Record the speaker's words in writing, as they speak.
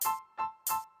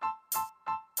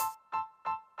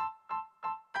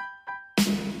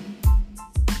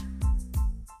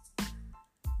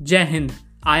Jai Hind.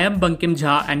 I am Bankim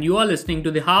Jha and you are listening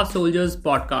to the Half Soldiers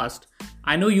podcast.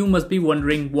 I know you must be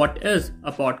wondering what is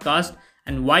a podcast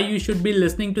and why you should be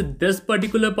listening to this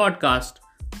particular podcast.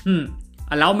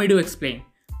 Allow me to explain.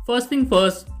 First thing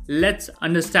first, let's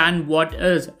understand what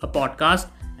is a podcast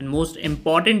and most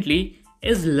importantly,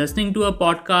 is listening to a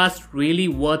podcast really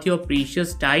worth your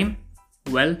precious time?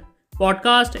 Well,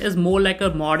 podcast is more like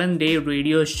a modern day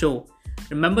radio show.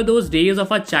 Remember those days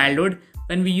of our childhood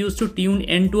when we used to tune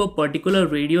into a particular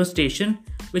radio station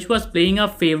which was playing our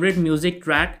favorite music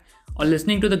track or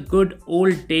listening to the good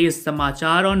old days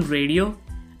samachar on radio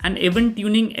and even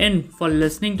tuning in for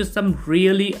listening to some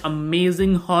really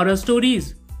amazing horror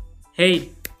stories?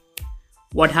 Hey,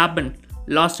 what happened?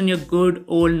 Lost in your good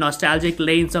old nostalgic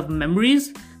lanes of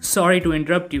memories? Sorry to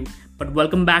interrupt you, but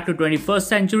welcome back to 21st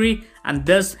century and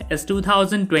this is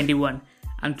 2021.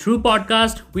 And through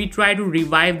podcast, we try to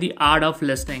revive the art of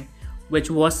listening, which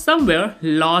was somewhere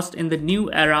lost in the new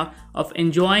era of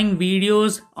enjoying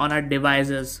videos on our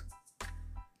devices.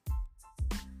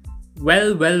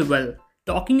 Well.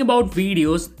 Talking about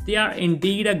videos, they are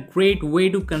indeed a great way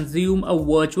to consume a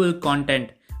virtual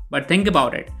content. But think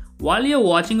about it. While you're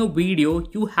watching a video,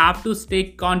 you have to stay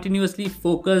continuously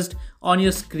focused on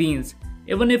your screens.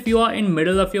 Even if you are in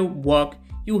middle of your work,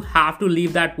 you have to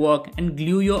leave that work and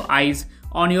glue your eyes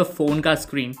on your phone ka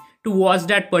screen to watch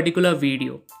that particular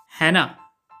video. है ना?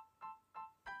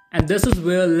 And this is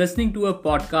where listening to a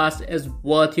podcast is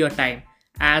worth your time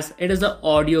as it is a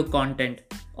audio content.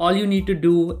 All you need to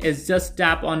do is just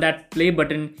tap on that play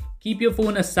button, keep your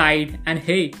phone aside, and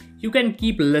hey, you can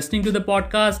keep listening to the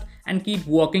podcast and keep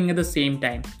working at the same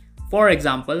time. For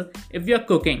example, if you're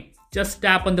cooking, just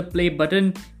tap on the play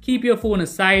button, keep your phone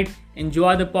aside,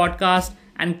 enjoy the podcast,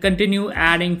 and continue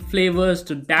adding flavors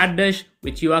to that dish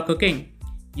which you are cooking.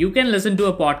 You can listen to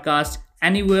a podcast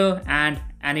anywhere and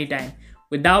anytime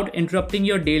without interrupting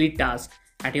your daily tasks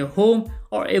at your home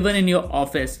or even in your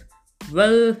office.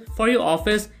 Well, for your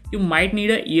office, you might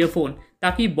need a earphone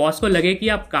ताकि boss को लगे कि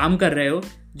आप काम कर रहे हो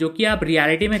जो कि आप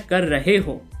रियलिटी में कर रहे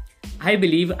हो. I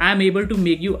believe I am able to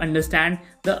make you understand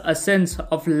the essence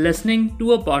of listening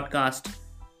to a podcast.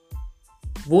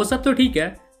 वो सब तो ठीक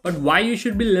है, but why you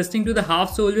should be listening to the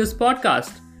Half Soldiers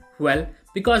podcast? Well,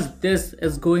 because this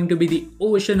is going to be the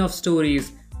ocean of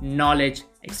stories, knowledge,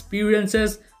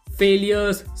 experiences,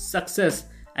 failures, success,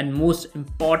 and most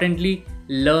importantly,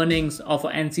 learnings of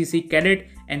an NCC cadet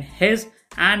and his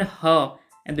and her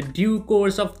in the due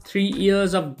course of 3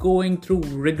 years of going through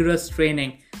rigorous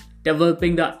training,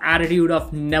 developing the attitude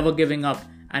of never giving up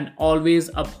and always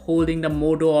upholding the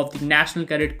motto of the National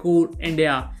Cadet Corps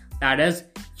India, that is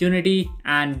unity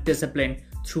and discipline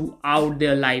throughout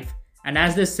their life. And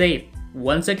as they say,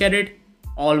 once a cadet,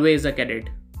 always a cadet.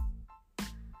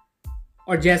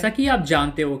 और जैसा कि आप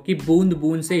जानते हो कि बूंद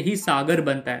बूंद से ही सागर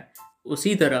बनता है,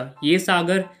 उसी तरह ये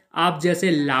सागर आप जैसे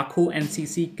लाखों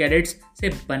एनसीसी कैडेट्स से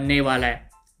बनने वाला है.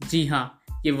 जी हाँ,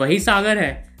 ये वही सागर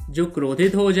है जो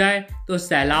क्रोधित हो जाए तो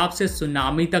सैलाब से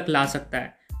सुनामी तक ला सकता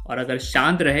है और अगर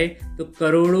शांत रहे तो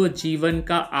करोड़ों जीवन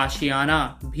का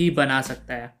आशियाना भी बना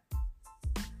सकता है.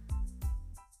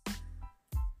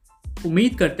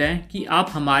 उम्मीद करते हैं कि आप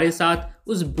हमारे साथ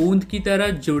उस बूंद की तरह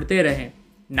जुड़ते रहें,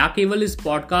 ना केवल इस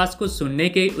पॉडकास्ट को सुनने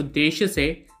के उद्देश्य से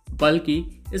बल्कि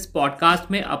इस पॉडकास्ट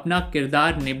में अपना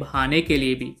किरदार निभाने के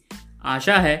लिए भी.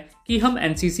 आशा है कि हम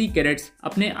एनसीसी कैडेट्स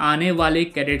अपने आने वाले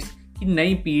कैडेट्स की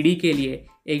नई पीढ़ी के लिए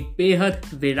एक बेहद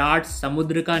विराट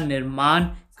समुद्र का निर्माण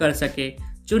कर सके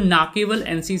जो ना केवल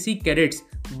एनसीसी कैडेट्स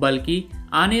बल्कि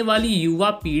आने वाली युवा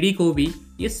पीढ़ी को भी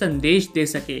ये संदेश दे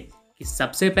सके कि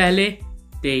सबसे पहले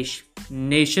देश,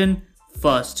 nation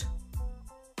first.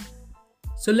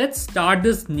 So let's start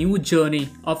this new journey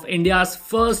of India's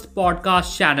first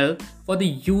podcast channel for the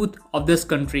youth of this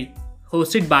country,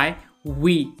 hosted by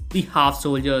we, the Half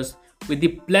Soldiers, with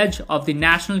the pledge of the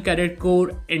National Cadet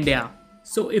Corps India.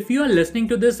 So if you are listening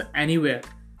to this anywhere,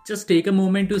 just take a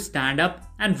moment to stand up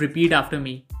and repeat after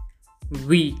me.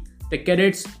 We, the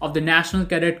cadets of the National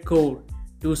Cadet Corps,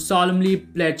 do solemnly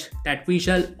pledge that we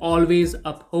shall always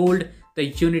uphold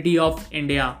the unity of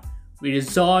India. We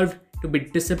resolve to be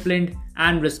disciplined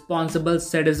and responsible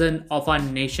citizen of our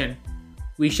nation.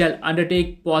 We shall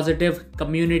undertake positive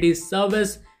community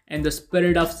service in the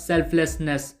spirit of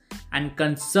selflessness and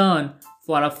concern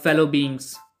for our fellow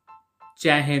beings.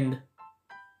 Jai Hind.